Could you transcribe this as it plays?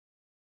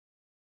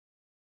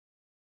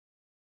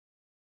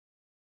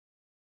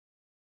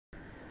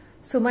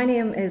So my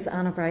name is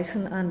Anna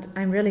Bryson, and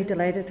I'm really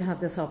delighted to have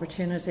this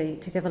opportunity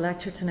to give a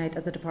lecture tonight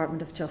at the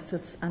Department of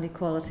Justice and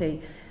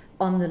Equality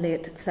on the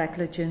late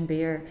Thekla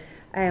Beere.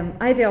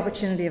 I had the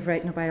opportunity of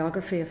writing a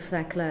biography of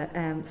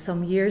Thekla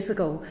some years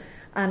ago,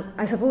 and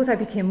I suppose I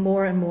became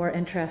more and more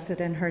interested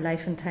in her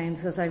life and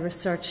times as I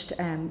researched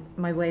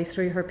my way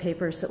through her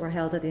papers that were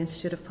held at the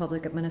Institute of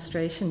Public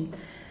Administration.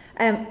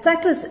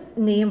 Thekla's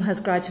name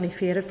has gradually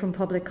faded from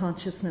public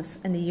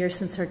consciousness in the years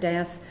since her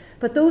death,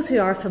 but those who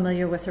are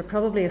familiar with her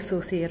probably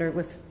associate her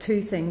with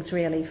two things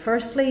really.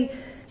 Firstly,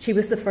 she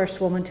was the first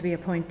woman to be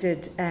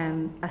appointed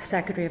as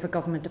Secretary of a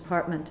government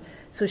department.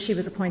 So she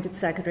was appointed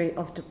Secretary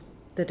of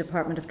the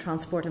Department of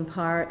Transport and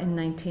Power in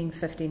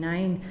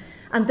 1959.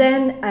 And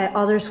then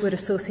others would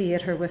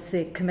associate her with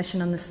the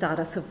Commission on the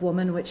Status of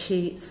Women, which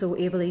she so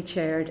ably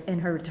chaired in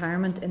her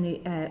retirement in the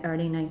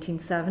early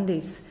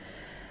 1970s.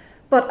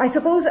 But I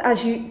suppose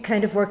as you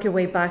kind of work your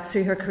way back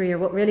through her career,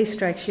 what really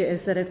strikes you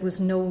is that it was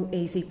no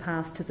easy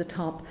path to the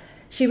top.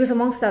 She was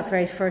amongst that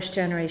very first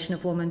generation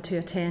of women to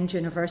attend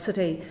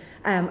university,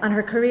 and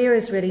her career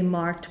is really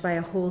marked by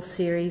a whole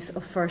series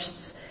of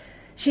firsts.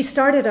 She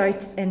started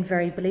out in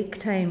very bleak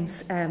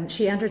times.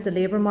 She entered the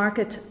labour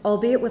market,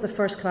 albeit with a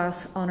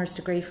first-class honours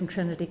degree from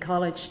Trinity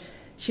College.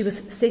 She was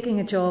seeking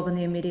a job in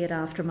the immediate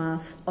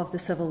aftermath of the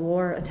Civil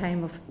War, a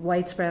time of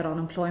widespread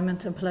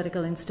unemployment and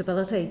political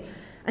instability.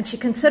 And she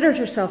considered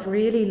herself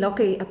really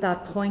lucky at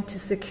that point to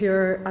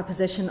secure a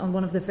position on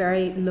one of the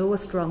very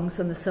lowest rungs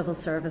on the civil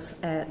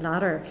service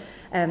ladder.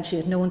 She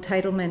had no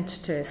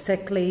entitlement to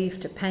sick leave,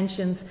 to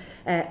pensions,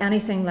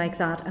 anything like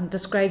that, and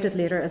described it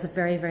later as a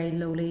very, very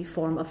lowly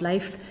form of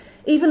life.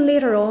 Even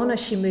later on, as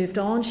she moved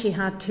on, she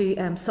had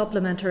to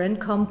supplement her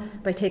income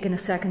by taking a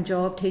second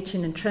job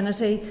teaching in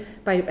Trinity,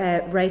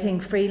 by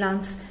writing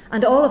freelance,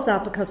 and all of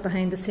that because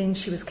behind the scenes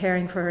she was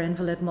caring for her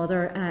invalid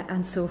mother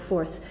and so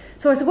forth.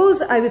 So I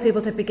suppose I was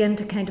able to begin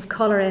to kind of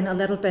colour in a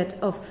little bit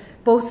of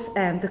both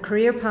the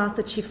career path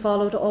that she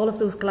followed, all of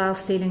those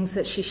glass ceilings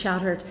that she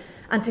shattered,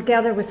 and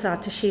together with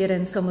that to shade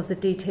in some of the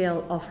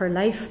detail of her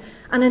life.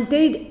 And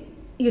indeed,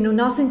 you know,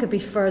 nothing could be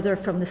further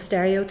from the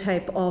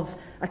stereotype of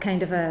a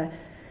kind of a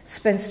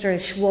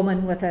spinsterish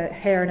woman with a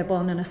hair in a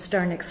bun and a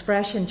stern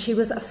expression. She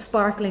was a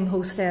sparkling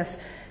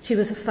hostess. She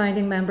was a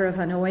founding member of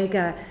an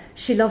OIGA.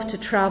 She loved to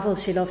travel.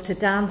 She loved to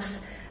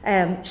dance.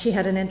 She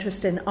had an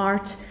interest in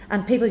art,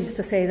 and people used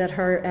to say that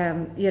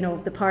her,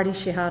 the parties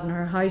she had in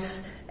her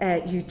house,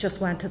 you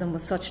just went to them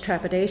with such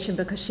trepidation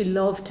because she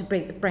loved to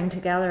bring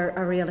together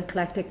a real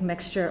eclectic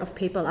mixture of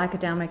people,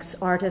 academics,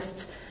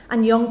 artists,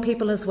 and young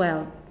people as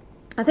well.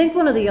 I think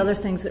one of the other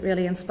things that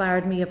really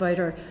inspired me about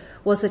her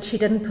was that she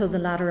didn't pull the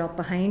ladder up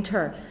behind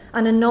her.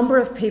 And a number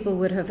of people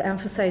would have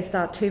emphasised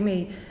that to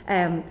me.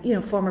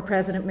 Former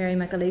President Mary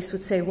McAleese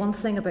would say one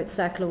thing about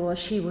Thekla was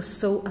she was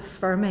so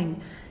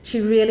affirming.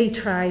 She really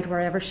tried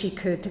wherever she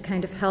could to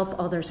kind of help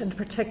others, in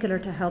particular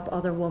to help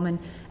other women,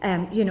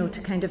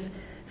 to kind of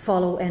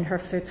follow in her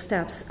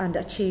footsteps and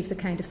achieve the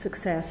kind of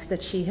success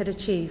that she had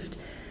achieved.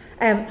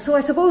 So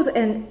I suppose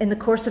in the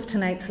course of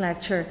tonight's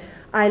lecture,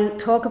 I'll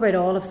talk about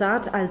all of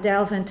that. I'll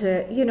delve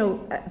into,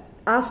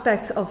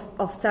 aspects of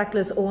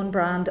Thekla's own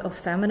brand of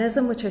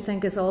feminism, which I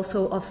think is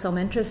also of some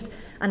interest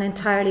and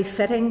entirely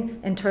fitting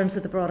in terms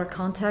of the broader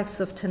context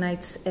of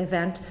tonight's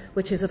event,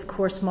 which is of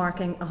course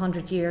marking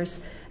 100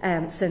 years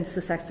since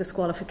the Sex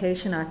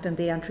Disqualification Act and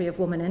the entry of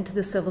women into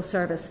the civil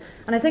service.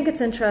 And I think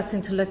it's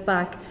interesting to look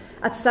back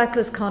at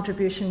Thekla's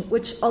contribution,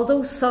 which,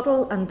 although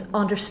subtle and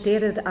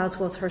understated as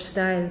was her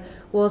style,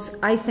 was,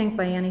 I think,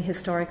 by any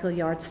historical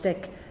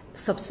yardstick,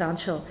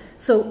 substantial.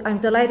 So I'm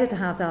delighted to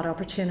have that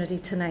opportunity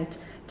tonight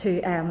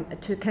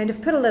to kind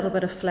of put a little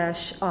bit of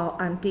flesh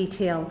and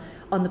detail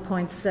on the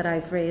points that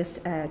I've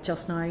raised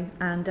just now,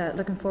 and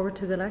looking forward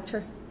to the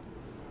lecture.